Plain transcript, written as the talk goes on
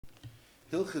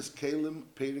Hilchis Kalim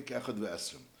Perik Echad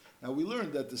Ve'esrim. Now we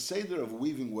learned that the seder of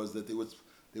weaving was that they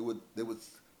would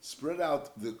spread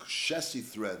out the shesi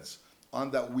threads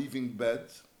on that weaving bed.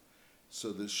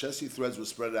 So the shesi threads were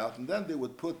spread out, and then they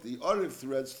would put the ariv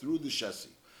threads through the shesi.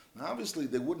 Now obviously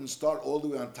they wouldn't start all the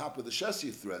way on top of the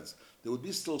shesi threads. There would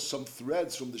be still some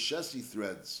threads from the shesi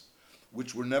threads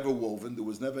which were never woven. There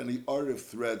was never any ariv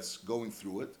threads going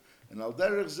through it. And al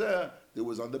derech zeh, there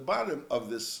was on the bottom of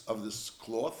this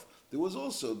cloth, there was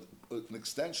also an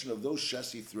extension of those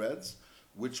shesi threads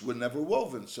which were never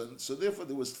woven. So therefore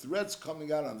there was threads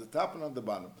coming out on the top and on the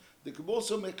bottom. They could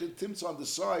also make a timtz on the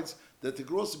sides that there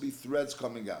could also be threads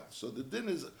coming out. So the din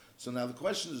is, so now the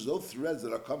question is, those threads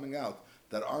that are coming out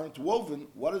that aren't woven,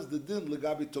 what is the din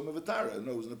legabi tumah v'tara? In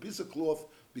other words, when a piece of cloth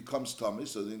becomes tummy,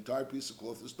 so the entire piece of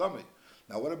cloth is tummy.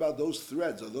 Now what about those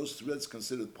threads? Are those threads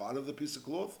considered part of the piece of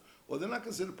cloth? Or they're not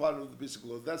considered part of the piece of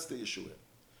cloth? That's the issue here.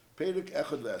 Perik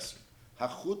echad v'esrim.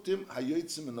 Hachutim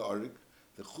hayotzim in the arik,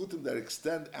 the chutim that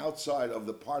extend outside of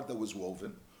the part that was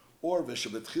woven, or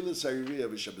v'shabetchilas ha'iriyah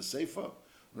v'shabeseifa.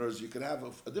 In other words, you can have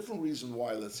a different reason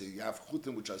why, let's say, you have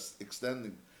chutim which are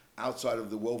extending outside of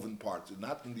the woven part,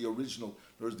 not in the original.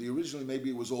 In other words, originally maybe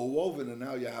it was all woven and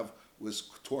now was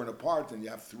torn apart and you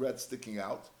have threads sticking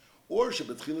out. Or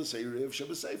shabetchilas ha'iriyah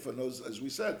v'shabeseifa. As we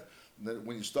said, that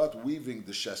when you start weaving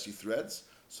the shesi threads,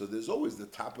 so there's always the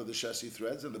top of the shesi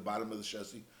threads and the bottom of the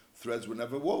shesi threads were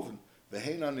never woven.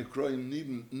 V'heina nikroim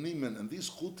nimen, and these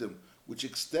chutim which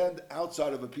extend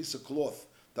outside of a piece of cloth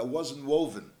that wasn't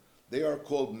woven, they are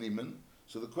called nimen.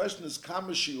 So the question is,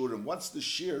 kama shiurim, what's the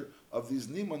shear of these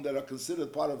nimen that are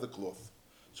considered part of the cloth?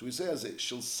 So we say as a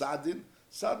shel sadin.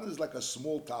 Sadin is like a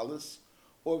small talis,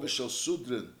 or v'shel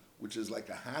sudrin, which is like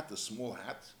a hat, a small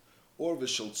hat, or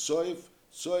v'shel tsoif.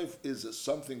 Tsoif is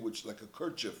something which, like a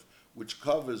kerchief, which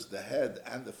covers the head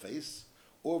and the face,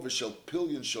 or v'shel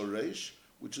pilyon shel reish,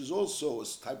 which is also a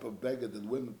type of beggar that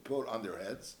women put on their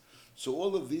heads. So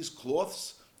all of these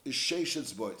cloths is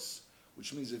sheishetz bois,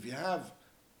 which means if you have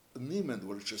nimen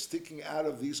which are sticking out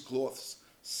of these cloths,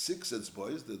 6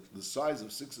 boys, the size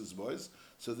of 6 boys,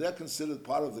 so they're considered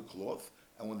part of the cloth.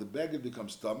 And when the beggar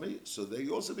becomes tummy, so they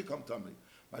also become tummy.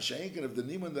 Masha'inkin, if the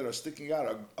nimen that are sticking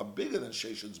out are bigger than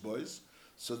sheishetz bois,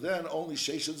 so then only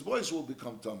sheishetz bois will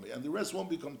become tummy, and the rest won't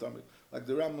become tummy, like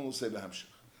the Rambam will say b'hamshich.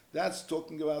 That's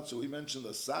talking about, so we mentioned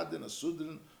a sadin, a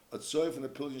sudrin, a tsoif, and a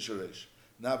pilyon sheresh.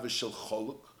 Now v'shel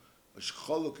choluk. A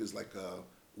choluk is like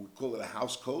we call it a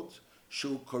house coat.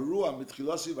 Shu karua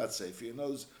mitchilasi v'atzeifi. You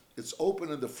know, it's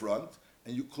open in the front,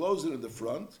 and you close it in the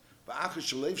front. V'achar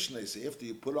shalev shnei, after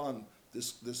you put on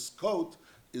this coat,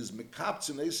 is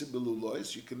mikaptzin esim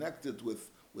belulois. You connect it with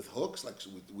hooks, like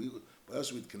by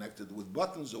us we'd connect it with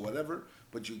buttons or whatever,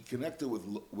 but you connect it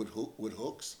with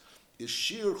hooks. Is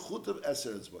shir chutav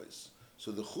eser etzbois.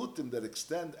 So the chutim that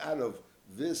extend out of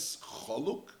this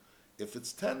choluk, if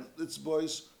it's 10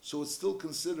 etzbois, so it's still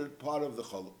considered part of the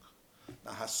choluk.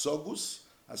 Now hasogus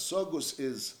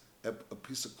is a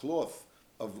piece of cloth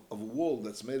of wool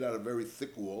that's made out of very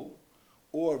thick wool,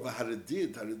 or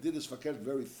haredid is fakert,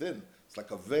 very thin. It's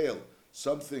like a veil,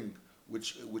 something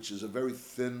which is a very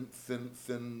thin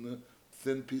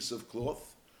piece of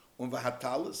cloth. A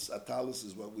talis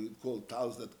is what we would call a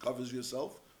talis that covers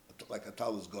yourself, like a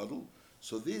talis gadol.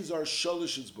 So these are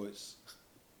shalish boys.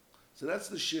 So that's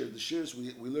the shear. The shears,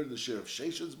 we learned the shear of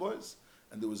sheishetz boys,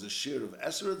 and there was a shear of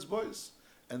eseretz boys,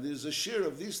 and there's a shear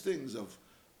of these things of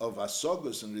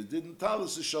asogus and redid and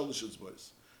talis is shalish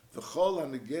boys. V'chol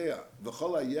ha'negeya,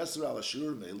 v'chol ha'yesra al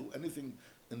ashur melu, anything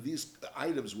in these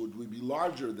items would we be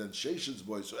larger than sheishetz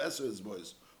boys or eseretz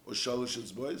boys or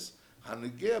shalish boys,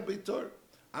 ha'negeya beitor.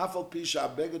 Afal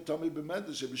pisha beged tummy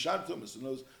b'medus shebishar tumas. In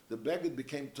other words, the beged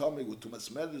became tummy with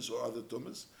tumas medus or other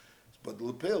tumas. But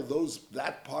lepel,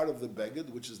 that part of the beged,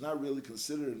 which is not really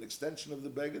considered an extension of the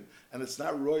beged, and it's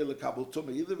not royal lekabel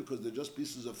tumah either because they're just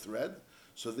pieces of thread.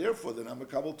 So therefore, they're not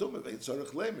mekabel tumah.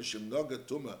 Veitzorich leimishim noga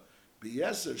tumah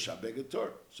biyeser shabeged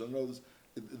tor. So in other words,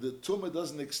 the tumah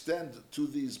doesn't extend to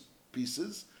these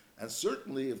pieces, and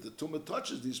certainly if the tumah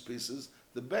touches these pieces,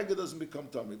 the beged doesn't become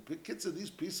tummy. Kitza, these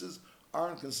pieces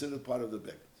aren't considered part of the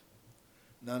beged.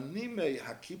 Now, nime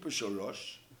hakipa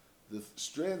shorosh, the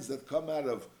strands that come out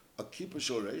of a kipa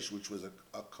shoresh, which was a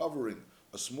covering,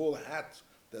 a small hat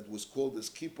that was called this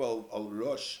kipa al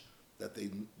rosh, that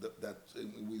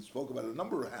we spoke about a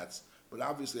number of hats, but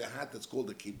obviously a hat that's called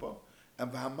a kipa,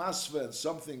 and v'hamasva, and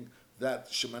something that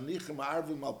shemanichim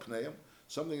arvim al pneim,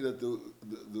 something that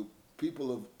the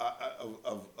people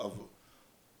of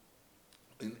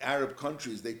in Arab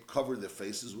countries they cover their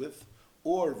faces with,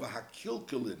 or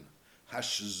v'hakilkelin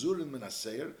hashzurim min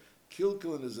haseir,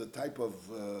 Kilkelin is a type of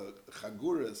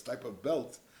chagura, it's a type of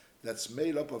belt that's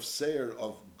made up of seir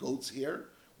of goat's hair,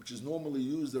 which is normally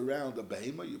used around a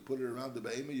behemoth. You put it around the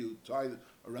behemoth, you tie it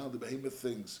around the behemoth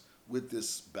things with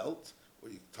this belt, or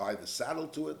you tie the saddle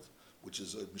to it, which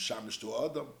is a mishamish to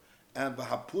Adam. And the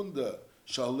hapunda,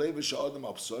 shalei v'sha'adam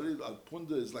absari,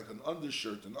 hapunda is like an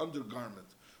undershirt, an undergarment,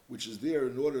 which is there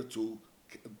in order to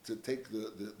take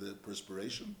the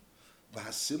perspiration.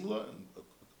 V'hasimla, and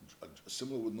a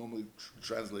simla would normally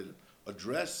translate it, a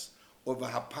dress, or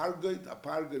v'hapargad,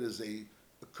 hapargad is a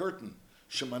curtain,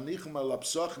 shemanichem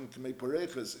alapsachim k'mei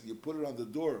pareches, you put it on the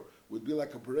door, would be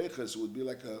like a pareches, it would be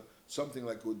like something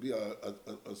like it would be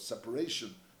a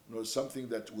separation, something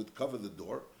that would cover the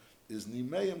door, is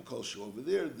nimeim kolshu. Over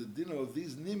there, the dinner of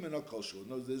these nimen are kolshu.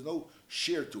 No, there's no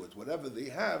shear to it. Whatever they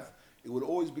have, it would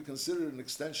always be considered an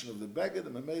extension of the beged,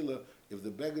 and memela, if the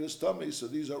beged is tummy, so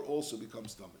these are also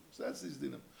becomes tummy. So that's these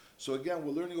dinim. So again,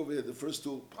 we're learning over here, the first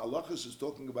two halachas is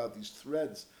talking about these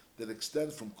threads that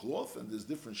extend from cloth, and there's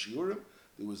different shiurim.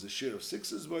 There was a share of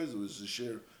 6 boys, there was a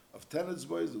share of 10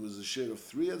 boys, there was a share of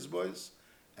 3 boys,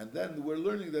 and then we're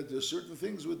learning that there's certain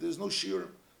things where there's no shiurim.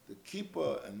 The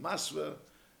kippah and masva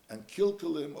and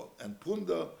kilkelim and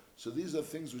punda, so these are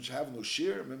things which have no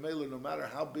shear. Memela, no matter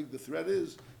how big the thread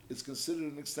is, it's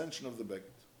considered an extension of the beged.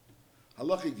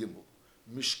 Halachi gimel,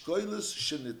 mishkoilis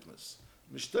shenitmas.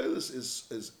 Mishkoilis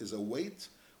is a weight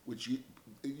which you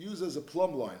use as a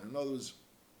plumb line. In other words,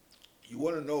 you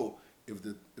want to know if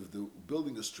the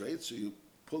building is straight, so you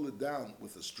pull it down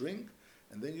with a string,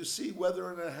 and then you see whether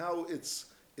or not how is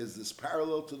this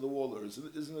parallel to the wall, or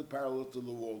isn't it parallel to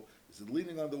the wall? Is it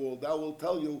leaning on the wall? That will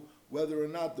tell you whether or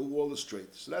not the wall is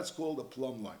straight. So that's called a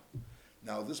plumb line.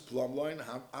 Now this plumb line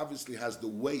obviously has the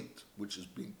weight, which is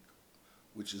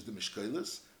the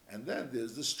mishkelis, and then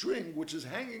there's the string which is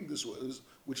hanging this way,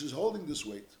 which is holding this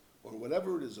weight, or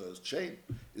whatever it is, a chain,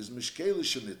 is mishkelis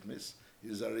shenitmis,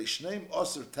 is a reshneim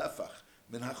oser tefach,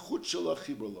 min hachut shelo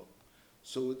chibrolo.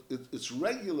 So it's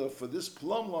regular for this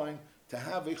plumb line to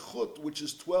have a chut which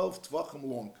is 12 tvachim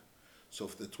long. So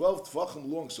if the 12 tvachim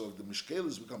long, so if the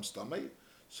mishkelis becomes tamei,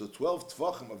 so 12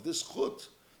 tvachim of this chut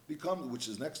become, which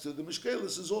is next to the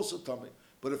mishkelis, is also tamei.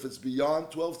 But if it's beyond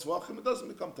 12 tvachim, it doesn't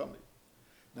become tamei.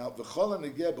 Now, v'chol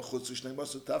hanegeh b'chutz shnei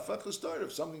masur tefach is started.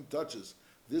 If something touches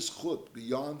this chut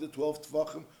beyond the 12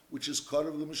 tvachim, which is cut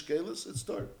of the mishkelis, it's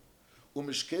started.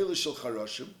 Umishkelis shel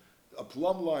charashim, a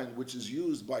plumb line which is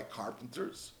used by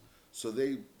carpenters, so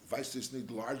they vices need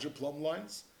larger plumb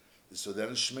lines. So then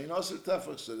it's shmein aser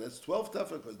tefach. So that's 12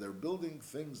 tefach because they're building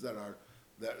things that are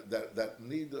that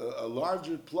need a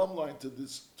larger plumb line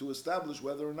to establish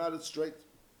whether or not it's straight.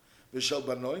 V'shel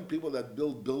banoim, people that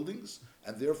build buildings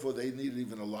and therefore they need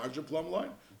even a larger plumb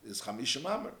line, is chamishim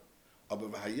amer.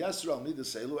 But v'hayasra need a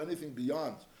seilu, anything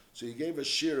beyond. So he gave a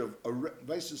share of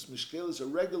vices mishkel is a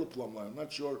regular plumb line. I'm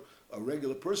not sure a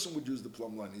regular person would use the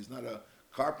plumb line. He's not a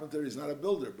carpenter, he's not a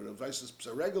builder, but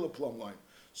a regular plumb line.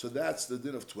 So that's the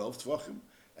din of 12 tvachim.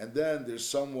 And then there's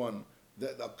someone,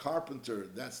 a carpenter,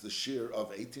 that's the shear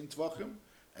of 18 tvachim.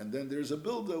 And then there's a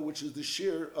builder, which is the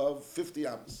shear of 50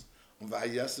 ams.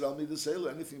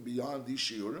 Anything beyond these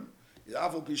shiurim,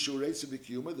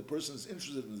 the person is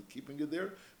interested in keeping it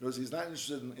there. Notice he's not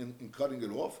interested in cutting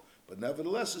it off, but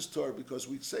nevertheless it's Torah, because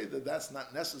we say that that's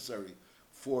not necessary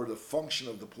for the function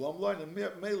of the plumb line, and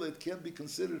mele it can't be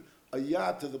considered a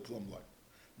yad to the plumb line.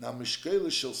 Now,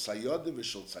 mishkele shel sayadim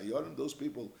v'shel sayadim, those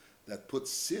people that put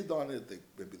sid on it,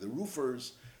 maybe the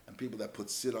roofers, and people that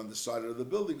put sid on the side of the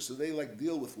building, so they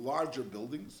deal with larger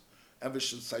buildings. And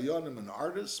v'shel sayadim, and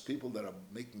artists, people that are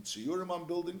making tziyurim on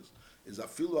buildings, is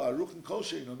afilu aruchin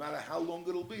kosher, no matter how long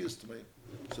it'll be, is to me.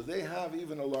 So they have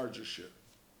even a larger share.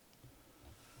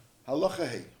 Halacha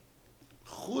hey,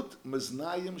 chut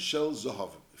meznayim shel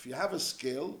zahavim. If you have a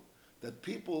scale that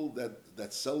people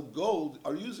that sell gold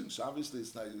are using, so obviously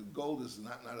it's not, gold is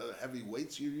not a heavy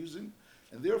weights you're using,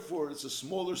 and therefore it's a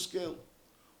smaller scale.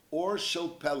 Or shel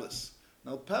pelis.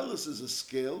 Now pelis is a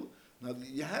scale. Now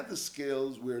you had the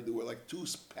scales where there were like 2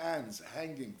 pans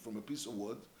hanging from a piece of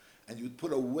wood, and you'd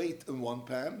put a weight in one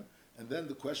pan, and then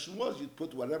the question was, you'd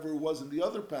put whatever it was in the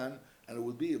other pan, and it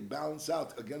would be balance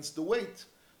out against the weight.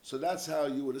 So that's how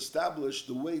you would establish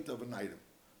the weight of an item.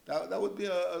 That would be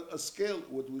a scale,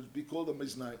 what would be called a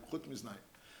miznai, chut miznai.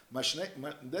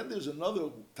 Then there's another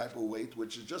type of weight,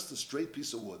 which is just a straight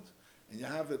piece of wood, and you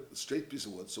have a straight piece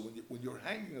of wood. So when you're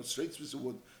hanging a straight piece of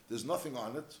wood, there's nothing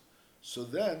on it. So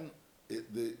then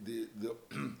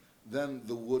then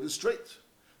the wood is straight.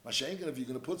 Mashenkin, if you're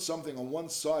going to put something on one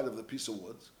side of the piece of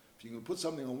wood,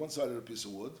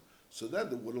 so then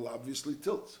the wood will obviously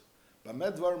tilt.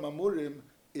 Bamedvar mamurim,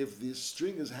 if the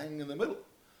string is hanging in the middle.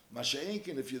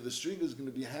 Masha'inkin, if the string is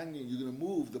going to be hanging, you're going to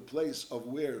move the place of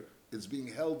where it's being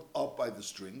held up by the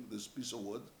string, this piece of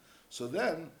wood. So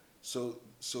then, so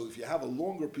if you have a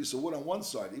longer piece of wood on one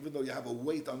side, even though you have a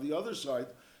weight on the other side,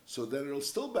 so then it'll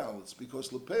still balance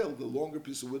because lapel, the longer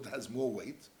piece of wood, has more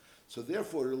weight. So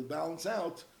therefore, it'll balance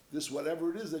out this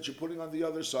whatever it is that you're putting on the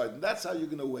other side, and that's how you're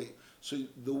going to weigh. So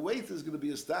the weight is going to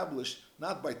be established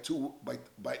not by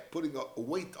putting a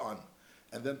weight on,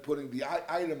 and then putting the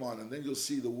item on, and then you'll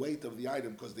see the weight of the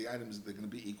item because the items they're going to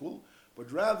be equal.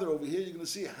 But rather over here, you're going to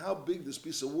see how big this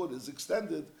piece of wood is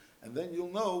extended, and then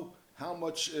you'll know how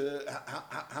much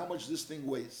this thing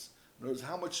weighs. In other words,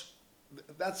 how much.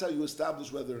 That's how you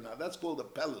establish whether or not. That's called a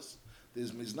pelus.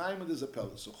 There's miznaim and there's a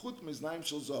pelus. So chut miznaim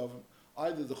shel zahavim,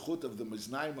 either the chut of the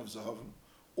miznaim of zahavim,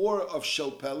 or of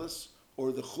shel pelus,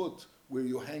 or the chut where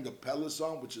you hang a pelus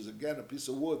on, which is again a piece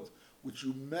of wood, which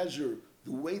you measure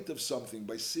the weight of something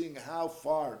by seeing how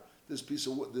far this piece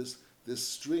of wood, this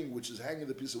string which is hanging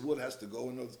the piece of wood has to go.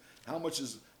 And how much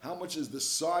is the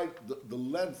side, the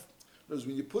length. Because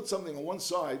when you put something on one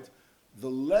side, the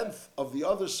length of the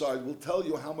other side will tell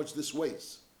you how much this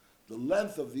weighs. The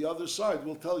length of the other side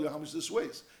will tell you how much this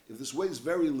weighs. If this weighs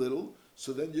very little,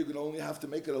 so then you're going to only have to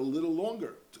make it a little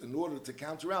longer in order to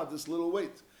counter out this little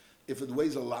weight. If it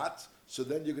weighs a lot, so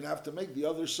then you're going to have to make the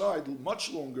other side much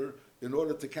longer in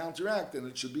order to counteract, and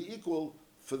it should be equal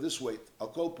for this weight. I'll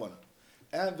call upon it.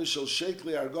 And the shel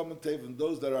shekli argomentev, and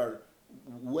those that are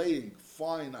weighing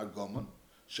fine argomen,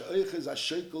 she'eich is a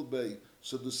shekel bay.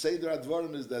 So the seder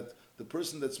advarim is that the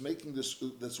person that's making this,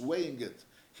 that's weighing it,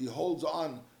 he holds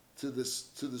on to the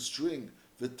string.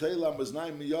 V'teila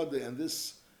maznayim miyade, and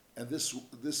this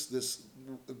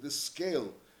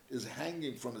scale is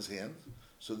hanging from his hand.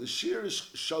 So the shear is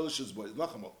shalish boy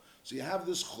lachamo. So you have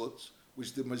this chut,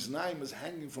 which the maznayim is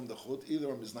hanging from the chut,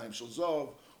 either a maznayim shel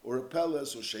zav or a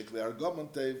peles or shekli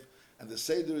argomentev, and the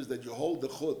seder is that you hold the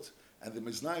chut and the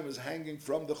miznaim is hanging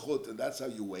from the chut, and that's how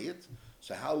you weigh it.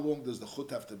 So how long does the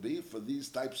chut have to be for these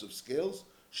types of scales?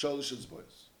 Shalish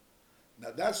boys.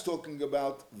 Now that's talking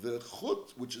about the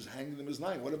chut, which is hanging the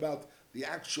miznaim. What about the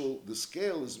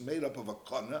scale is made up of a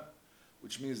kana,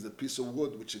 which means the piece of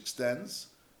wood which extends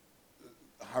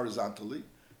horizontally,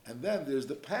 and then there's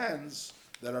the pans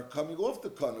that are coming off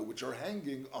the kana, which are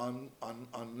hanging on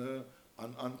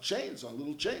chains, on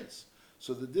little chains.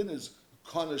 So the din is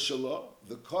kana shala,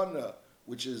 the kana,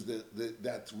 which is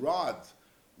that rod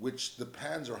which the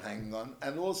pans are hanging on,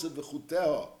 and also the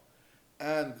chuteha,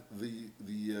 and the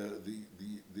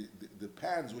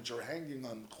pans which are hanging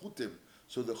on chutim.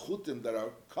 So the chutim that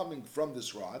are coming from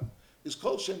this rod is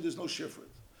kol shem. There's no shear for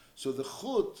it. So the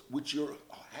chut which you're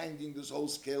hanging this whole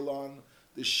scale on,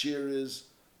 the shear is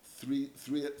three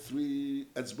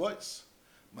etzbois.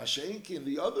 Masha'inki and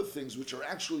the other things which are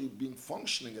actually being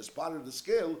functioning as part of the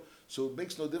scale, so it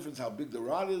makes no difference how big the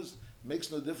rod is,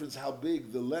 makes no difference how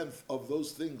big the length of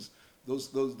those things, those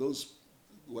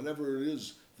whatever it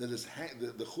is that is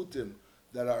the chutim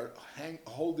that are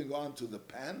holding on to the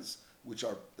pans, which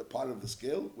are the part of the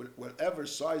scale, whatever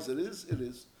size it is, and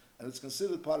it's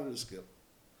considered part of the scale.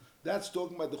 That's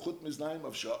talking about the chut miznaim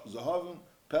of zahavim,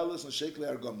 peles, and shekli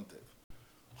argomentev.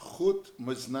 Chut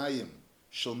miznaim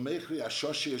shel mechri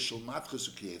ashoshi shel matchus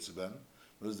ukiyetzeben,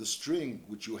 whereas the string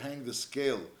which you hang the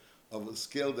scale of a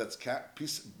scale that's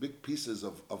big pieces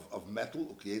of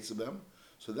metal ukiyetzeben,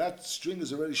 so that string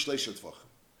is already shleisha tvachim.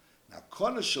 Now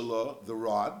kana shelo, the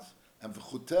rod, and the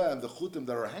chuteh and the chutim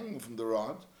that are hanging from the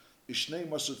rod is shnei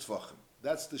masur tvachim.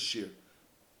 That's the shear.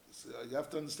 So you have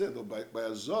to understand. By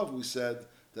Azov we said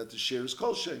that the shear is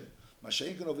kol shem.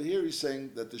 Masha'inkin over here he's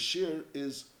saying that the shear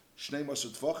is shnei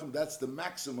masur tvachim. That's the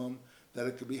maximum that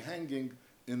it could be hanging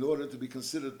in order to be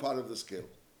considered part of the scale.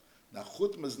 Now,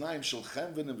 chut maznayim shel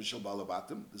chenvenim v'shel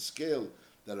balabatim, the scale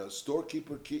that a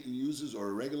storekeeper uses or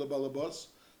a regular balabas,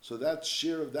 so that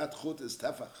shear of that chut is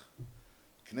tefach.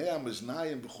 Knei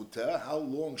maznayim v'chuteh, how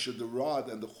long should the rod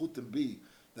and the chutim be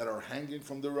that are hanging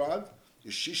from the rod?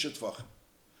 Is shisha tvachim.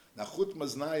 Now, chut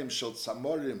maznayim shel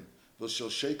tzamorim v'shel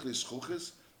shekli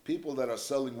schuchis, people that are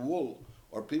selling wool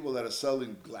or people that are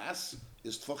selling glass,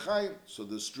 is tfachayim, so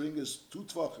the string is 2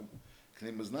 tvachim.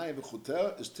 Knei maznayim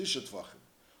v'chuteh is tisha tvachim.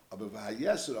 So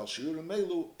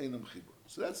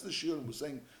that's the shiurim. We're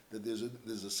saying that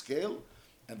there's a scale,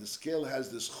 and the scale has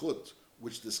this chut,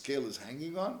 which the scale is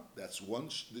hanging on. That's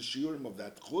the shiurim of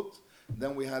that chut. And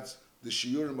then we had the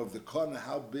shiurim of the kana.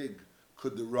 How big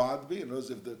could the rod be? In other words,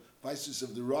 if the vices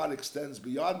of the rod extends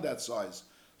beyond that size,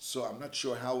 so I'm not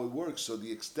sure how it works. So the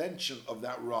extension of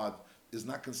that rod is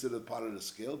not considered part of the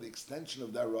scale. The extension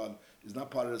of that rod is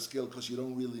not part of the scale because you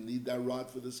don't really need that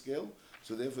rod for the scale.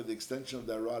 So therefore, the extension of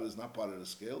that rod is not part of the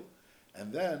scale.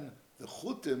 And then the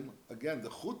chutim, again, the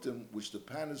chutim which the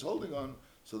pan is holding on,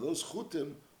 so those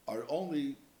chutim are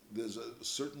only, there's a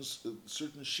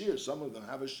certain shear, some of them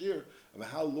have a shear of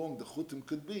how long the chutim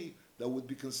could be that would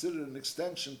be considered an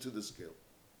extension to the scale.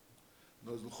 I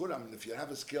mean, if you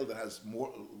have a scale that has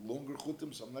more longer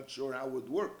chutims, I'm not sure how it would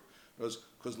work.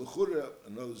 Because l'chura,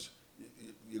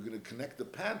 you're going to connect the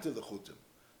pan to the chutim.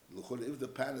 L'chura, if the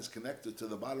pan is connected to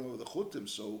the bottom of the chutim,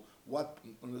 so what?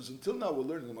 Until now, we're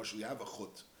learning you have a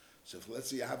chut. So if let's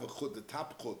say you have a chut, the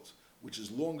top chut, which is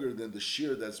longer than the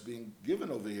shear that's being given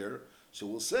over here, so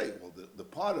we'll say, well, the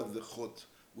part of the chut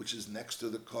which is next to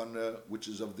the kana, which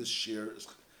is of this shear,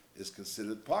 is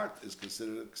considered part, is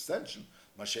considered an extension.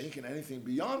 Mashenkin, anything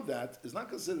beyond that is not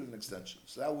considered an extension.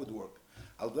 So that would work.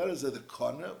 Al-Daraz the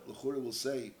kana, l'chura will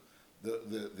say,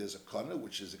 there's a kana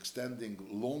which is extending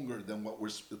longer than what we're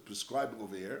prescribing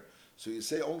over here. So you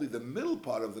say only the middle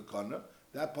part of the kana,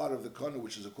 that part of the kana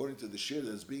which is according to the shear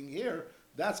that's being here,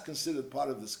 that's considered part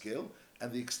of the scale,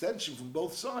 and the extension from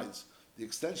both sides. The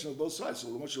extension of both sides. So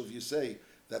much if you say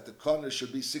that the kana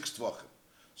should be 6 tvachim.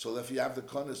 So if you have the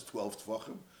kana is 12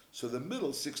 tvachim, so the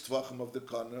middle 6 tvachim of the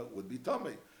kana would be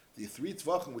tummy. The 3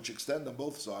 tvachim which extend on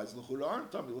both sides, l'chura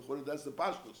aren't tummy. L'chura, that's the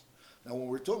pashtus. Now when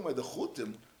we're talking about the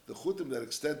chutim that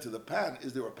extend to the pan,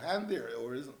 is there a pan there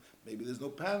or isn't? Maybe there's no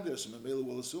pan there, so Mamela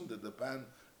will assume that the pan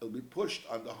will be pushed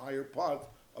on the higher part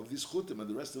of these chutim, and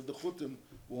the rest of the chutim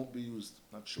won't be used.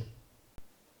 Not sure.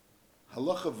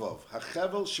 Halacha vav,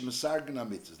 hachevel shemesargen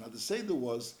hamitzvos. Now the seder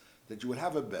was that you would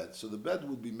have a bed, so the bed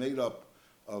would be made up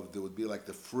of, there would be like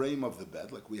the frame of the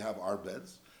bed, like we have our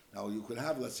beds. Now you could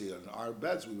have, let's say, in our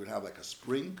beds, we would have like a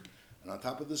spring, and on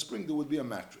top of the spring there would be a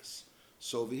mattress.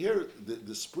 So over here,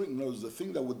 the spring, knows the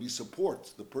thing that would be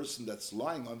support the person that's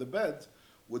lying on the bed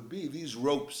would be these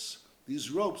ropes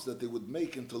that they would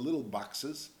make into little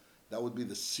boxes. That would be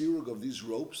the sirug of these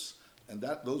ropes, and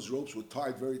those ropes were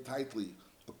tied very tightly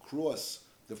across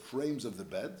the frames of the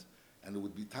bed, and it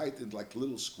would be tied in like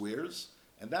little squares,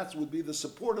 and that would be the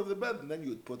support of the bed, and then you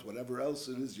would put whatever else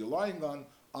it is you're lying on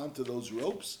onto those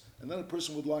ropes, and then a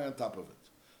person would lie on top of it.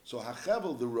 So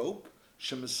hachevel, the rope,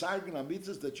 shemesargen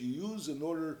hamitzvos, that you use in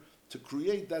order to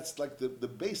create, that's like the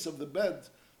base of the bed,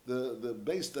 the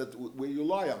base that where you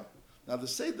lie on. Now the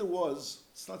seder was,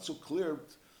 it's not so clear,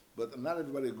 but not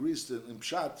everybody agrees to in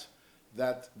pshat,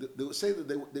 that they would say that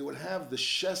they would have the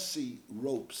chassis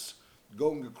ropes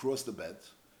going across the bed.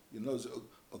 You know,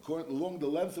 along the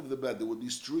length of the bed, there would be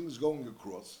strings going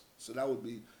across. So that would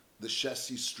be the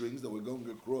chassis strings that were going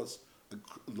across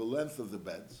the length of the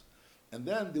beds. And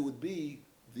then there would be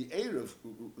the Erev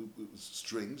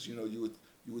strings. You know, you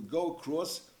would go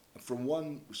across from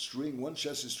one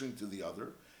chassis string to the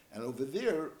other. And over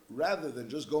there, rather than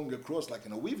just going across like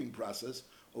in a weaving process,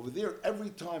 over there, every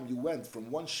time you went from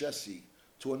one chassis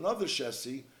to another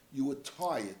chassis, you would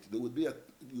tie it. You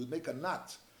would make a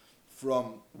knot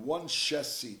from one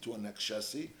chassis to a next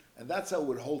chassis, and that's how it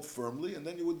would hold firmly, and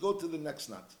then you would go to the next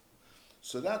knot.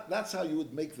 So that's how you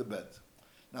would make the bed.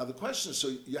 Now the question is, so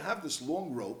you have this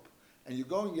long rope, and you're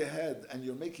going ahead and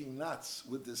you're making knots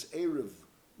with this Erev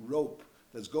rope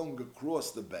that's going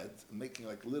across the bed, and making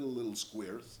like little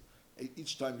squares.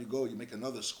 Each time you go, you make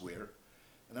another square.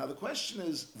 And now the question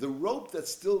is, the rope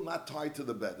that's still not tied to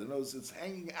the bed, in other words, it's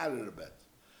hanging out of the bed.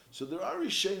 So there are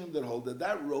Rishonim that hold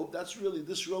that rope, that's really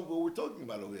this rope what we're talking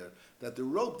about over here, that the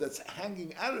rope that's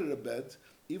hanging out of the bed,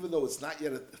 even though it's not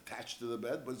yet attached to the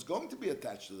bed, but it's going to be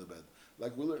attached to the bed.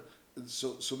 Like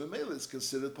so Memela is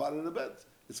considered part of the bed.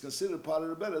 It's considered part of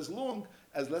the bed as long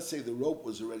as, let's say, the rope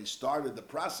was already started, the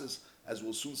process, as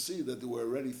we'll soon see, that there were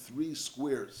already 3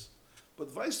 squares.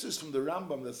 But Weistus from the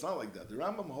Rambam, that's not like that. The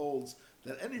Rambam holds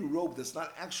that any rope that's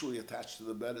not actually attached to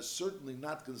the bed is certainly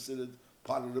not considered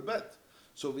part of the bed.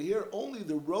 So over here, only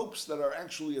the ropes that are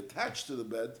actually attached to the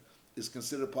bed is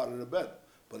considered part of the bed.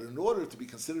 But in order to be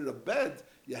considered a bed,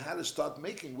 you had to start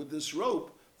making with this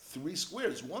rope 3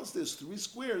 squares. Once there's 3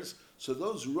 squares, so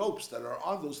those ropes that are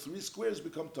on those 3 squares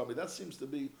become tummy. That seems to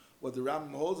be what the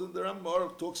Rambam holds, and the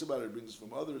Rambam talks about it, brings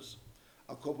from others.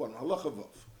 I'll call on halacha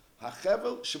vav.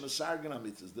 Hachevel shemesargen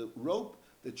hamitzvos, the rope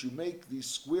that you make these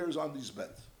squares on these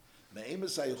beds. When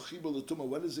is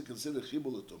it considered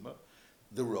chibul l'tumah?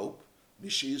 The rope.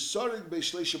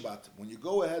 When you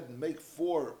go ahead and make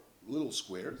 4 little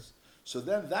squares, so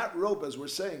then that rope, as we're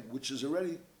saying, which is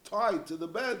already tied to the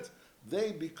bed,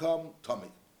 they become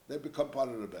tummy. They become part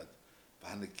of the bed.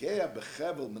 Now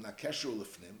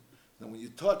when you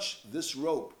touch this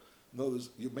rope, notice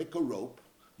you make a rope,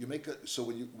 so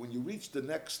when you reach the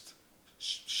next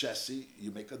chassis, you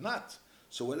make a knot.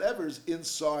 So whatever's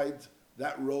inside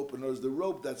that rope, and there's the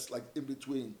rope that's like in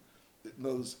between,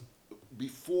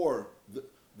 before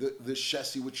the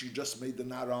shesi which you just made the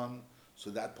knot on, so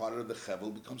that part of the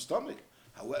chevel becomes tummy.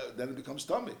 However, then it becomes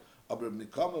tummy. Any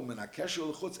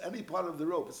part of the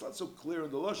rope, it's not so clear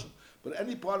in the lashon, but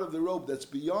any part of the rope that's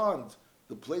beyond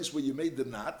the place where you made the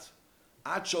knot,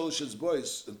 at sholosh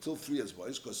boys until 3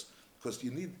 boys, because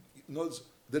you need,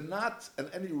 the knot and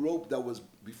any rope that was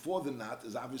before the knot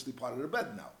is obviously part of the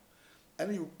bed now.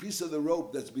 Any piece of the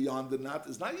rope that's beyond the knot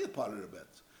is not yet part of the bed.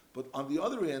 But on the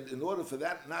other hand, in order for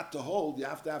that knot to hold, you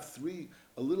have to have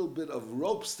a little bit of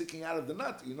rope sticking out of the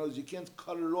knot. You can't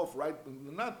cut it off right in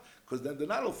the knot, because then the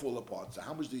knot will fall apart. So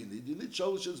how much do you need? You need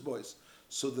sholosh boys.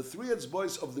 So the 3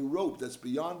 boys of the rope that's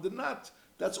beyond the knot,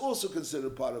 that's also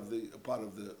considered part of it.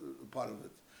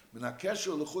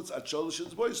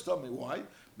 Tell me why?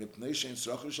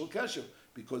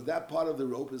 Because that part of the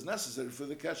rope is necessary for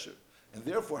the kesher, and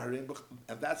therefore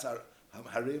and that's our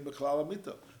harem b'klal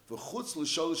amita for chutz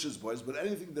l'sholish's boys. But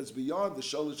anything that's beyond the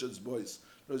sholish's boys,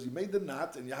 because you made the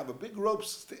knot and you have a big rope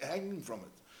hanging from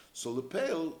it. So the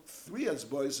pale 3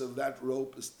 boys of that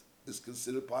rope is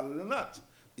considered part of the knot,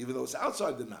 even though it's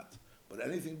outside the knot. But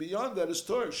anything beyond that is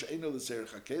Torah. She'ena l'seir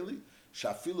chakeli,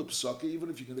 shafilu psaki. Even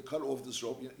if you're going to cut off this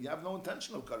rope, you have no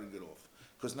intention of cutting it off,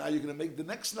 because now you're going to make the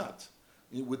next knot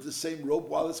with the same rope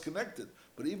while it's connected.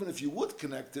 But even if you would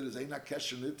connect it as eina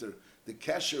kesher nitter, the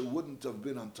kesher wouldn't have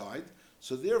been untied.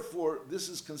 So therefore, this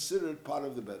is considered part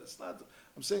of the bed. It's not.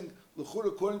 I'm saying l'chur,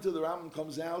 according to the Rambam,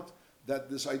 comes out that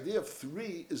this idea of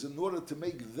 3 is in order to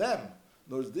make them.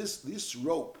 In other words, this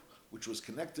rope, which was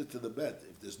connected to the bed,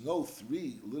 if there's no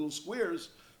 3 little squares,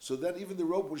 so then even the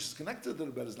rope which is connected to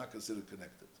the bed is not considered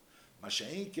connected.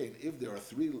 Masha'inkein, if there are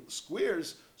 3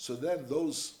 squares, so then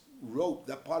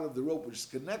that part of the rope which is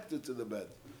connected to the bed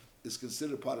is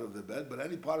considered part of the bed, but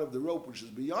any part of the rope which is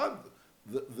beyond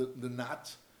the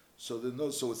knot, so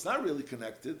it's not really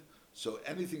connected, so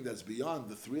anything that's beyond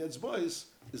the 3 boys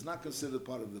is not considered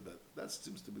part of the bed. That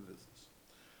seems to be this.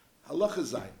 Halacha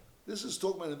Zayin. This is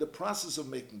talking about in the process of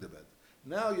making the bed.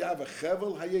 Now you have a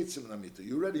chevel hayetzim namita.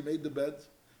 You already made the bed.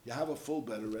 You have a full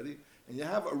bed already, and you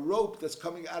have a rope that's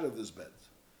coming out of this bed.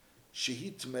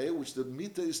 Shehi tmeya, which the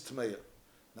mita is tmeya.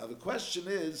 Now the question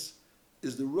is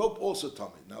the rope also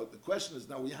tummy? Now the question is,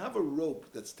 now we have a rope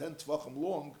that's 10 tvachim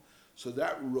long, so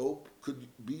that rope could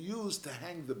be used to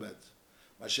hang the bed.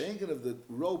 Mashenkin, if the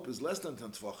rope is less than 10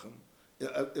 tvachim,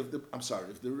 if the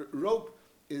rope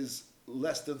is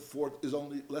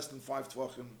only less than 5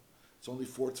 tvachim, it's only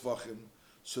 4 tvachim,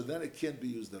 so then it can't be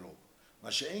used at all.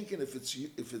 Mashenkin, if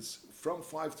it's from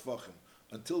 5 tvachim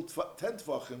until 10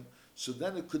 tvachim, so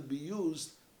then it could be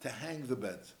used to hang the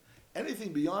bed.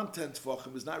 Anything beyond 10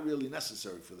 tefachim is not really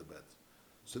necessary for the bed.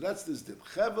 So that's this din.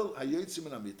 Chevel hayotzim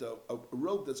and amita, a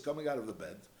rope that's coming out of the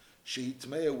bed, shehi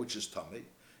tmeya, which is tummy,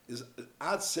 is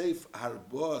ad seif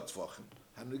harba tefachim,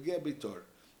 hanugeh bitor.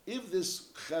 If this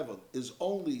chevel is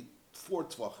only 4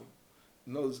 tefachim,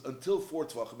 until 4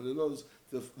 tefachim, and it knows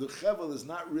the chevel is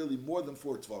not really more than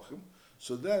 4 tefachim,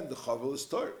 so then the chevel is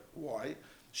tor. Why?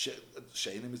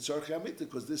 She'enim mitzorchei amita,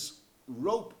 because this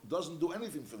rope doesn't do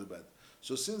anything for the bed.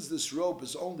 So since this rope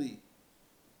is only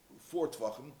 4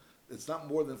 tvachim, it's not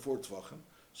more than 4 tvachim,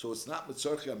 so it's not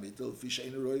mitzorchei amita, if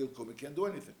she'ein royal kum, it can't do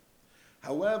anything.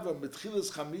 However,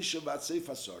 mitchilas chamisha v'atseif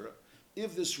hasara,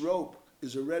 if this rope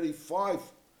is already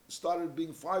started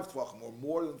being 5 tvachim, or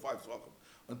more than 5 tvachim,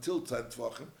 until 10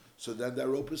 tvachim, so then that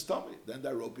rope is tummy, then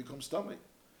that rope becomes tummy.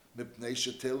 Mipnei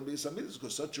she'tel b'yisamitas,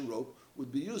 because such a rope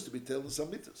would be used to be tel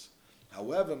samitas.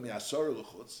 However, mi'asara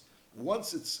l'chutz,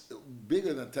 once it's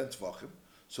bigger than 10 tvachim,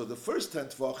 so the first 10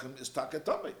 tvachim is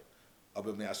takatami.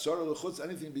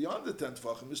 Anything beyond the 10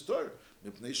 tvachim is tor.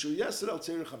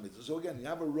 So again, you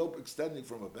have a rope extending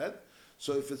from a bed,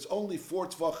 so if it's only 4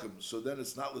 tvachim, so then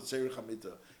it's not l'tzeir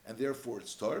chamita, and therefore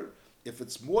it's tor. If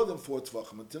it's more than 4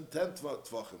 tvachim, until 10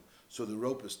 tvachim, so the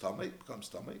rope is tummy, becomes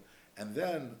tummy, and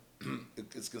then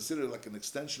it's considered like an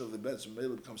extension of the bed, so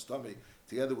maybe it becomes tummy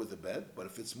together with the bed. But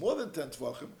if it's more than 10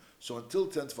 tvachim, so until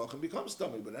 10 tvachim becomes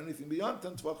tummy, but anything beyond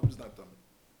 10 tvachim is not tummy.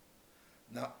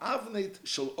 Now, avneit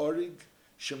shel orig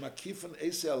shemakifan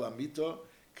ese alamito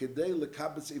kedei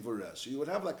lekabetz ivoreh. So you would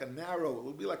have like a narrow, it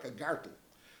would be like a gartel.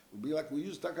 It would be like we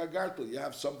use like a gartel. You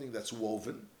have something that's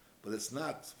woven, but it's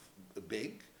not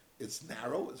big. It's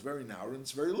narrow, it's very narrow, and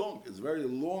it's very long. It's a very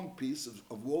long piece of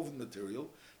woven material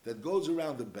that goes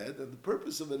around the bed, and the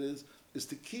purpose of it is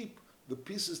to keep the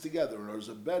pieces together. In other words,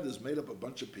 a bed is made up of a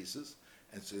bunch of pieces,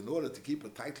 and so in order to keep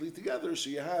it tightly together, so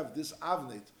you have this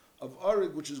avnit of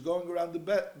arig, which is going around the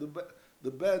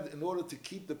bed in order to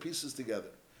keep the pieces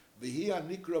together. V'hiya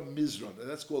nikra mizran, and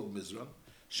that's called mizran.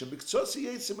 Shemiktzos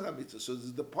yetzim amita. So this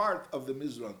is the part of the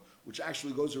mizran which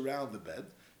actually goes around the bed.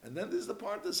 And then there's the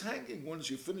part that's hanging once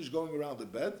you finish going around the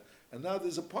bed, and now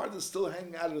there's a part that's still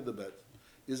hanging out of the bed.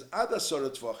 Is ad asara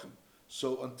tvachim.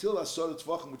 So until asara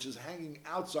tvachim, which is hanging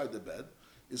outside the bed,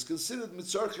 is considered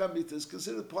mitzorcha mita, is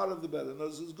considered part of the bed. And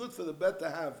it's good for the bed to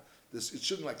have this. It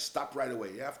shouldn't like stop right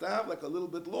away. You have to have like a little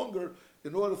bit longer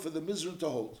in order for the mizran to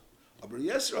hold. Aber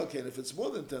yesra can, if it's more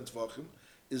than 10 tvachim,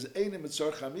 is eine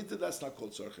mitzorcha mita. That's not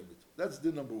called tzorcha mita. That's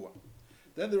din number one.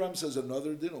 Then the Ram says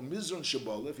another din, or mizran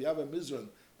shabala. If you have a mizran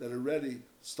that already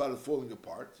started falling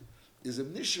apart, is a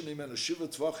nishim mimenu shiva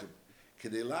tvachim.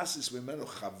 Kedei lasis mimenu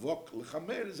chavok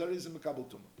lechamer is arizim mekabel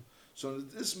tumah. So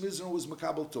this mizran was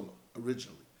mekabel tumah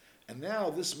originally, and now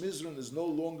this mizran is no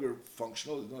longer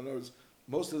functional. In other words,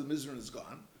 most of the mizran is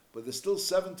gone, but there's still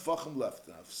 7 tvachim left.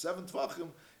 Now, 7 tvachim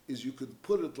is you could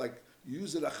put it like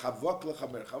use it a chavok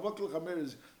lechamer. Chavok lechamer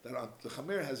is that the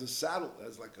chamer has a saddle,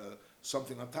 has like a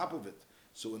something on top of it.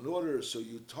 So so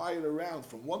you tie it around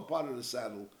from one part of the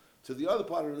saddle to the other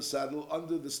part of the saddle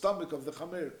under the stomach of the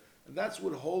chamer, and that's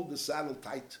what hold the saddle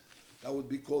tight. That would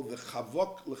be called the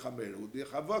chavok lechamer. It would be a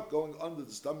chavok going under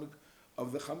the stomach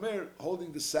of the chamer,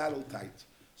 holding the saddle tight.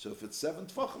 So if it's 7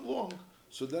 tefachim long,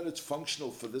 so then it's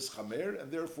functional for this chamer, and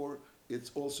therefore it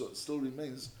still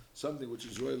remains something which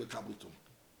is royal lekabel tumah.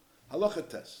 Halacha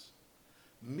tes.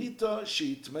 Mita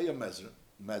sheitmeya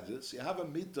medres. You have a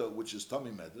mita which is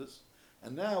tummy medres,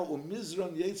 and now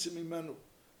umizran yetzim imenu,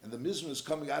 and the mizran is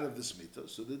coming out of this mita.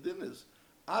 So the din is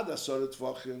ad asara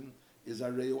tvachim is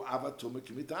areu avatumah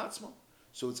k'mita atzma.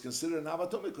 So it's considered an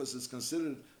avatumah because it's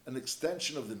considered an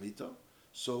extension of the mita.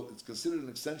 So it's considered an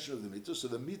extension of the mita. So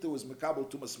the mita was makabel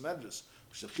tumas medres,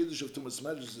 which the chiddush of tumas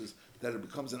medres is that it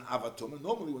becomes an avatumah.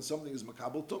 Normally, when something is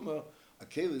makabel tumah, a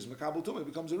keli is makabel tumah, it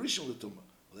becomes a rishon l'tumah,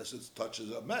 unless it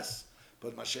touches a mess.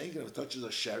 But mashenkin, if it touches a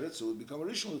sheret, so it will become a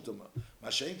rishon l'tumah.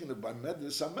 Mashenkin, if by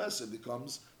medres a mess, it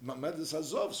becomes medres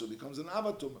hazov, so it becomes an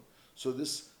avatumah. So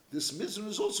this mizran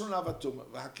is also an avatumah,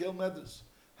 v'hakel medres.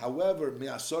 However,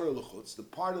 me'asara l'chutz, the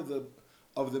part of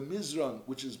the mizran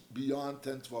which is beyond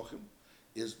 10 tvachim,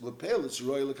 is lepel, it's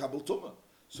royal lekabel tumah.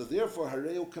 So therefore,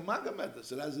 hareu kemaga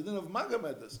medres. It has a din of maga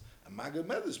medres, and maga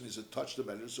medres means it touched the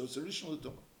medres, so it's a rishon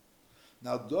l'tumah.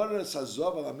 Now, doras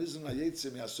hazov al mizran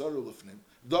hayetze me'asara l'fnim.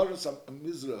 Doras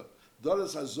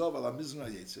hazov al mizran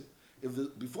hayetze.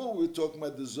 Before we were talking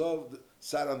about the zov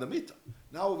sat on the mita.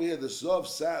 Now over here, the zov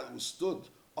stood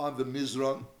on the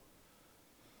mizran,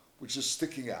 which is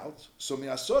sticking out. So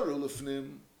me'asara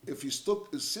l'fnim. If he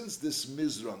since this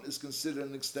mizran is considered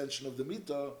an extension of the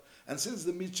mita, and since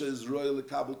the mita is royal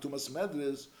lekabel tumas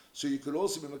medres, so you could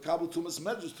also be mekabel tumas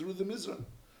medres through the mizran.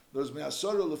 There's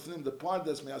me'asara lefnim. The part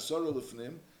that's me'asara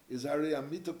lefnim is area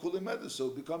mita kuli medres, so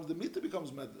the mita becomes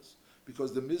medres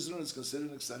because the mizran is considered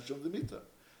an extension of the mita.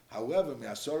 However,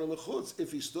 me'asara lechutz,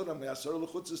 if he stood on me'asara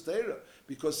lechutz is teira,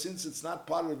 because since it's not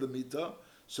part of the mita,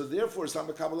 so therefore it's not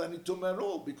mekabel any tumah at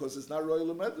all because it's not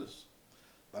royal medres.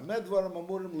 So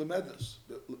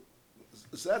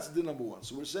that's din number one.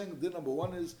 So we're saying din number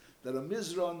one is that a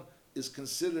mizran is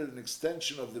considered an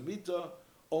extension of the mita,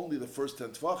 only the first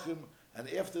 10 tvachim, and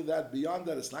after that, beyond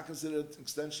that, it's not considered an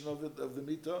extension of the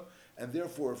mita, and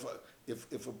therefore, if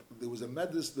there was a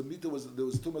medres, there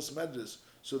was tumas medres,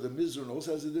 so the mizran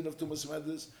also has a din of tumas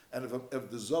medres, and if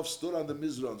the zov stood on the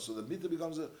mizran, so the mita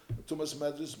becomes a tumas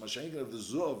medres. Mashenkin, if the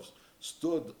zov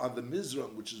stood on the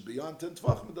mizran, which is beyond 10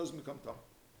 tvachim, it doesn't become tam.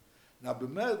 Now,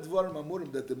 b'med dvarim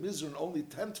amurim, that the mizran only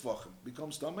 10 tvachim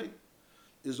becomes tamei,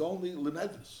 is only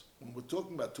lemedres. When we're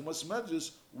talking about tumas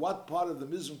medres, what part of the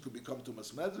mizran could become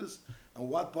tumas medres, and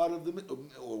what part will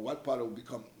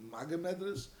become maga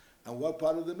medres, and what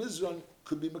part of the mizran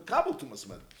could be makabel tumas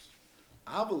medres.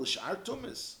 Aval shar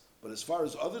tumas, but as far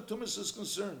as other tumas is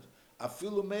concerned,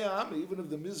 afilu mea ama, even if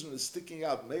the mizran is sticking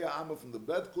out mea ama from the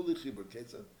bed, kuli chibur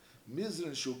ketzad,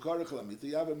 mizran shukarich lamita,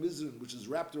 you have a mizran which is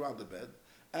wrapped around the bed,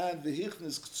 and the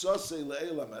hichnis ktsosei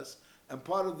le'elames, and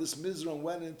part of this mizran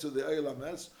went into the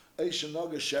elames,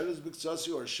 eishanoga sheretz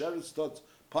b'ktsosi, or sheretz tot,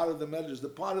 part of the medres, the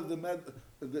part of the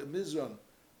mizran,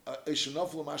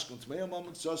 eishanoflo mashkon tmeim al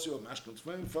b'ktsosi, or mashkon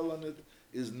tmeim fell on it,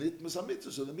 is nitmas hamita,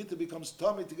 so the mita becomes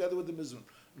tummy together with the mizran.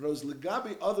 Whereas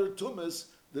legabi other tumas,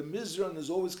 the mizran is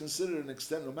always considered an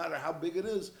extension, no matter how big it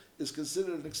is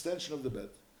considered an extension of the bed.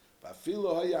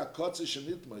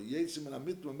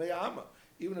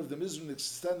 Even if the mizran is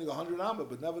extending 100 amma,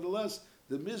 but nevertheless,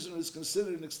 the mizran is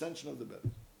considered an extension of the bed.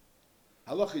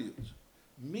 Halacha yud.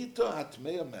 Mita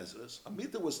hatmeya mezras. A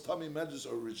mita was tummy mezras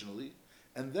originally,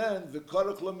 and then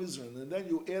v'karach la mizran, and then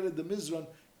you added the mizran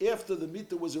after the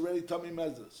mita was already tummy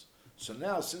mezras. So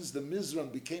now, since the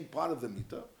mizran became part of the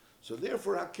mita, So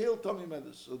therefore, hakel tummy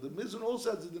medus. So the mizrun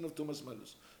also has the din of tumas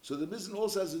medus. So the mizrun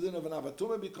also has the din of an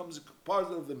avatuma, becomes part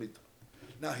of the mita.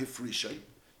 Now hifrishay,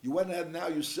 you went ahead now,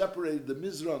 you separated the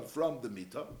mizran from the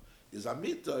mita. Is a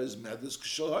mita is medus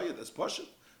kshohaya, that's pashut.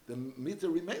 The mita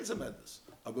remains a medus.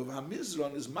 Above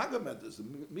hamizran is maga medus. The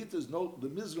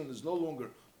mizran is no longer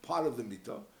part of the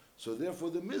mita. So therefore,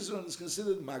 the mizran is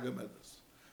considered maga medus.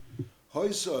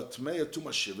 Hoisa tmeya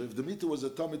tumashiva. If the mita was a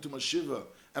tummy tumashiva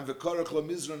and the karach la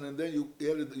mizran, and then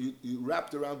you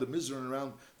wrapped around the mizran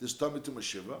around this tummy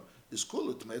tumashiva, is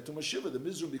kula tmeya tumashiva. The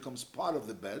mizran becomes part of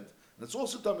the bed, and it's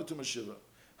also tummy tumashiva.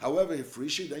 However, if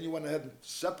frishi, then you went ahead and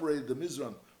separated the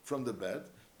mizran from the bed.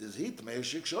 There's heat tmeya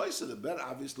shikshoisa. The bed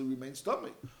obviously remains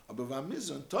tummy. Above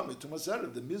mizran tummy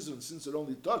tumaserev. The mizran, since it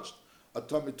only touched a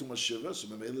tummy tumashiva, so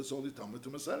memela it's only tummy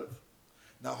tumaserev.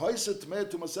 Now, hoisa tmeya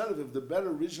tumaserev, if the bed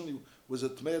originally was a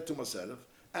tmeya tumaserev,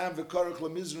 and v'karach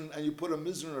mizrun, and you put a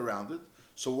mizrun around it,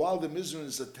 so while the mizrun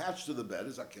is attached to the bed,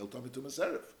 is akel tummy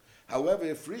tumaserev. However,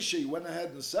 if Risha, you went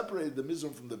ahead and separated the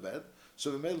mizrun from the bed,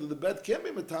 so the bed can't be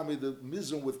matami the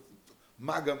mizrun with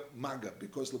maga,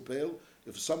 because lepel,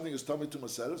 if something is tummy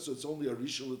tumaserev, so it's only a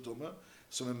risha l'tuma,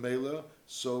 so memela,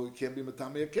 so it can't be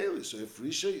matami akeli. So if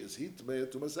Risha is heat tmeya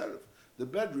tumaserev, the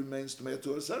bed remains tmeya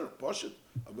tumaserev, poshit,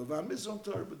 above mizrun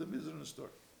tor, but the mizrun is tor.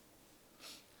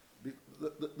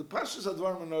 The Pashas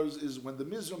Advar is when the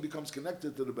mizrun becomes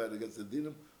connected to the bed against the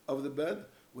din of the bed.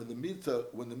 When the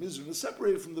mizrun is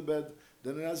separated from the bed,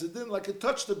 then it has a din like it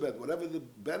touched the bed. Whatever the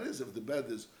bed is, if the bed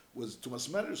was tumas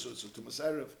merer, so it's a tumas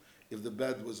erev. If the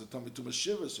bed was a tummy tumas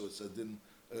shiva, so it's a din.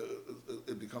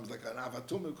 It becomes like an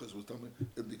avatuma because it was tummy.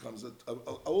 It becomes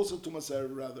also tumas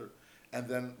erev rather. And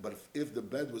then, but if the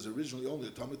bed was originally only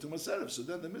a tummy tumas erev, so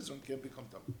then the mizrun can't become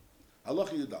tummy.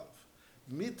 Halacha Yudalef.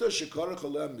 Mita shekara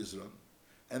choleh mizran.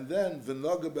 And then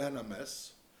v'noga behen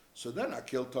ames, so then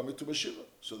akel tummy to mashiva.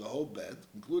 So the whole bed,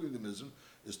 including the mizran,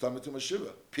 is tummy to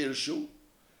mashiva. Pirshu.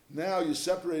 Now you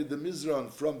separated the mizran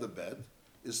from the bed,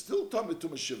 is still tummy to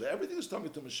mashiva. Everything is tummy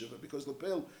to mashiva because the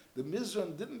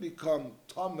mizran didn't become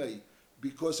tummy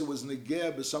because it was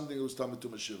negeh by something that was tummy to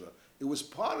mashiva. It was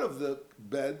part of the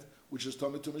bed which is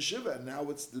tummy to mashiva, and now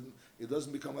it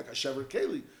doesn't become like a shaver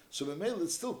keli. So the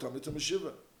it's still tummy to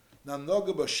mashiva. Now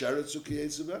noga b'sheret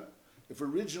suki. If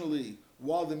originally,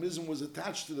 while the mizrun was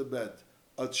attached to the bed,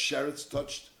 a sheretz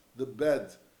touched the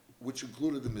bed, which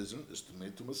included the mizrun, is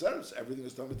made to maserev. Everything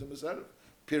is tummy to maserev.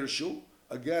 Pirshu,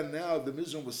 again, now the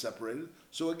mizrun was separated.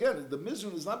 So again, the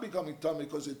mizrun is not becoming tummy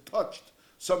because it touched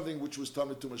something which was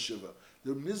tummy to mashiva.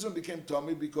 The mizrun became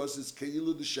tummy because it's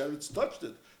keilu the sheretz touched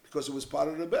it, because it was part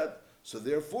of the bed. So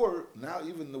therefore, now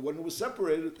even the one who was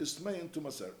separated is tmei to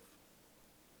maserev.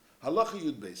 Halacha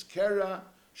yud beis kera.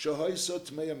 You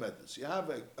have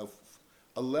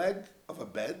a leg of a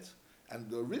bed,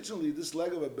 and originally this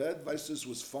leg of a bed, Visus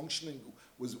was functioning,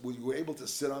 you were able to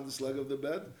sit on this leg of the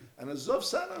bed, and a Zov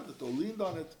sat on it or leaned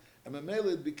on it, and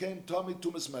Memele it became Tommy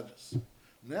Tumas Medes.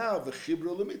 Now, the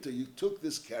Chibra Lemita, you took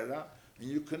this kera and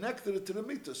you connected it to the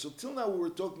mita. So till now we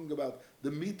were talking about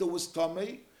the mita was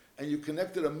Tommy, and you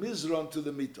connected a Mizran to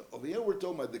the mita. Over here we're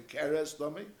talking about the kera is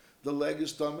Tommy, the leg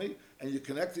is tummy, and you're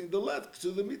connecting the leg to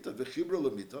the mita, the chibra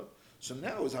lemita. So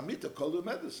now it's hamita called the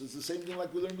medus. It's the same thing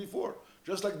like we learned before.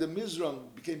 Just like the mizran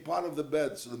became part of the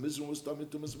bed, so the mizran was tummy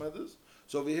to medus.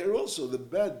 So over here also the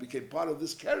bed became part of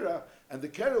this kera, and the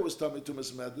kera was tummy to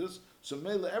medus. So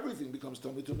mela everything becomes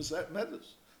tummy to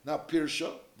medus. Now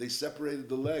pirsha, they separated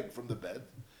the leg from the bed.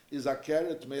 Is a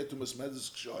kera tmei to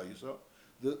medus kshoy.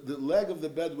 The leg of the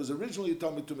bed was originally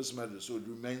tummy to medus, so it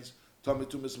remains tummy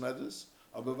to medus.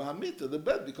 Above hamita, the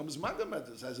bed becomes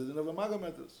magametas, has a din of a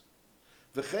magametas.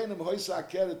 V'cheinem hoisa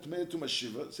akeret tmei to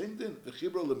mashiva, same din.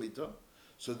 V'chibra lemita,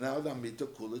 so now the hamita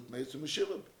kulit tmei to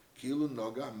mashiva. Kilu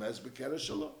noga mes bekera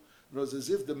shalom. It was as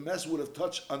if the mess would have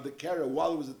touched on the kera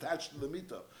while it was attached to the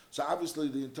mita. So obviously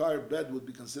the entire bed would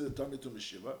be considered tummy to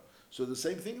mashiva. So the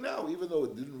same thing now, even though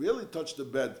it didn't really touch the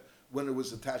bed when it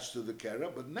was attached to the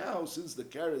kera, but now since the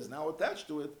kera is now attached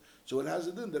to it, so it has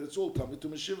a din that it's all tummy to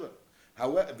mashiva.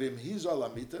 However, v'im hiz al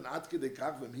amita, and at kedei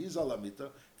kach v'im hiz al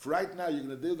amita, if right now you're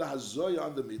going to do the hazoya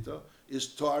on the mita, is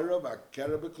Torah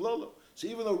v'akera b'klolo. So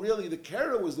even though really the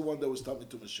kera was the one that was tummy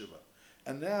to mashiva,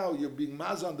 and now you're being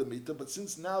maz on the mita, but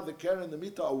since now the kera and the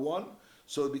mita are one,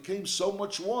 so it became so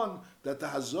much one that the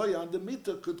hazoya on the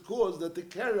mita could cause that the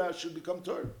kera should become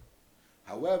Torah.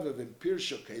 However, v'im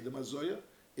pirsha kedem hazoya,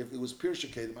 if it was pirsha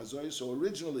kedem hazoya, so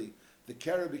originally the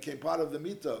kera became part of the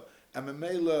mita, and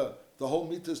memela the whole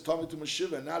mita is tummy to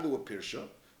mashiva, and now to a pirsha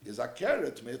is a kera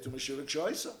tmei to mashiva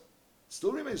kshoisa.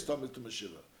 Still remains tummy to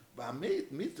mashiva, but a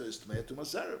mita is tmei to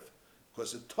maserev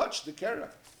because it touched the kera.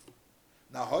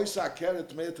 Now, hoisa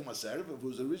akeret tmei tumas erev, if it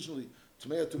was originally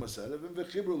tmei tumas erev, and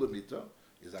v'chibru lemita,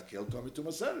 is akel tmei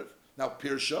tumas erev. Now,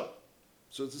 pirsha,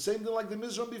 so it's the same thing like the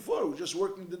mizran before. We're just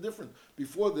working the different.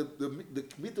 Before the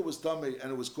mita was tummy and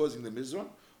it was causing the mizran.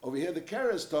 Over here the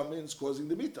kara is tummy and it's causing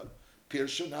the mita.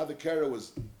 Pirsha, now the kara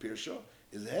was pirsha,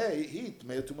 is hey, he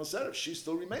tmei tumas erev. She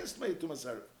still remains tmei tumas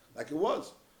erev, like it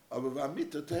was. Avav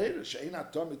mita tehera, she'ena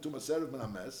tummy tumas erev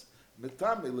menames,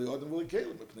 mitame le'odem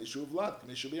v'lekelim, mepnei shu vlad,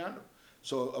 k'nei shu b'yanu.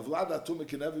 So a vlad atuma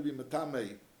can never be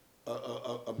metame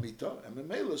a mita and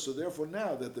memela. So therefore,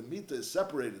 now that the mita is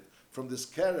separated from this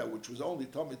kera, which was only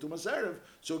tummy tumas erev,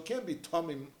 so it can't be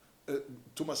tummy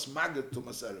tumas magad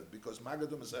tumas erev, because magad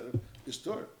tumas erev is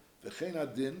tor. V'chein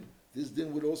adin, this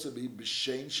din would also be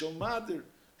b'shein shel madir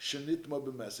shenitma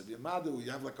b'mesev. Your madir,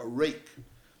 you have like a rake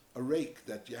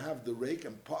that you have the rake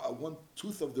and one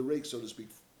tooth of the rake, so to speak,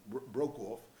 broke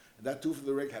off, and that tooth of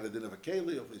the rake had a din of a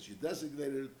keli, of which you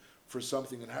designated it for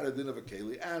something and had a din of a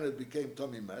keli, and it became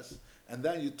tummy mess, and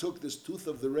then you took this tooth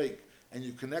of the rake and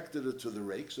you connected it to the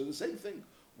rake. So the same thing,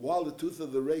 while the tooth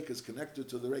of the rake is connected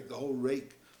to the rake, the whole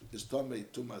rake is tummy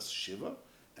tumas shiva,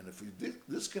 and if you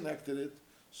disconnected it,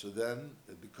 so then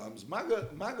it becomes maga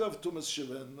of tumas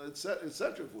shiva, and etc.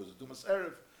 If it was a tumas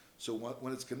erev, so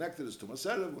when it's connected, it's tumas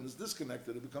erev. When it's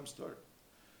disconnected, it becomes tor.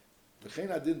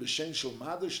 V'chein adin b'shein shel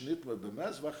madir shnitma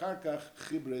b'mes v'achar kach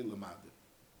chibrei l'madir.